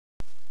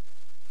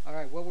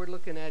Alright, what we're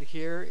looking at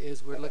here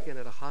is we're looking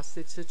at a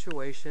hostage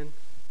situation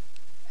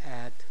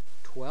at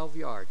 12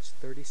 yards,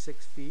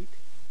 36 feet.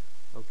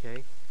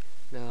 Okay,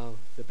 now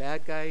the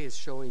bad guy is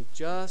showing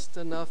just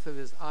enough of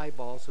his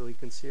eyeball so he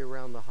can see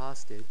around the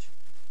hostage.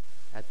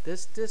 At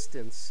this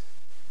distance,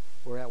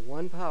 we're at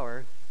 1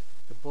 power.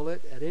 The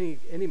bullet, at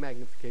any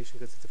magnification,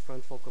 because it's a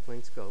front focal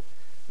plane scope,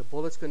 the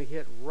bullet's going to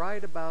hit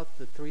right about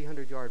the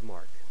 300-yard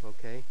mark.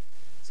 Okay,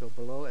 so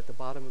below at the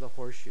bottom of the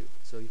horseshoe.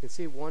 So you can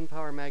see 1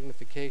 power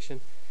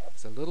magnification.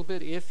 It's a little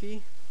bit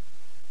iffy,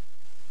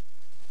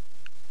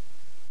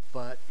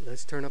 but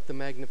let's turn up the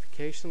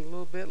magnification a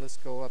little bit. Let's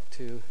go up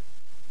to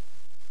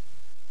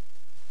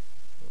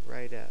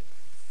right at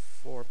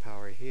 4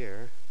 power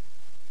here.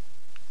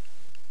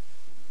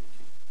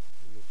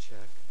 Let me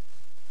check.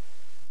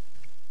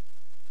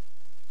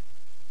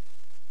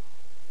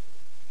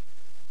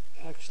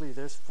 Actually,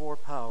 there's 4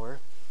 power,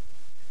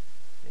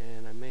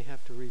 and I may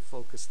have to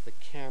refocus the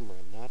camera,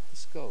 not the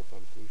scope.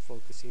 I'm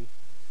refocusing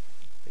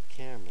the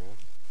camera.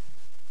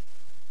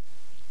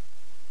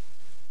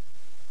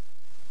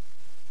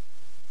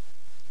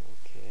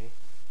 Okay,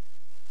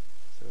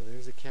 so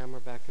there's the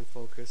camera back in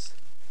focus.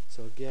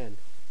 So again,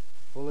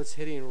 bullets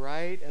hitting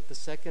right at the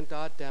second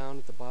dot down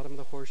at the bottom of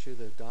the horseshoe,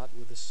 the dot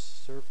with a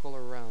circle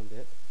around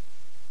it.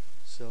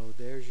 So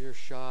there's your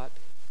shot,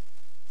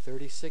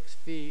 36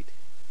 feet,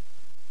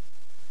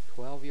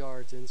 12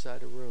 yards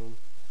inside a room,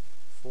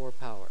 4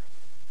 power.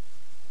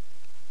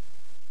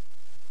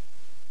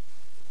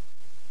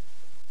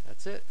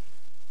 That's it.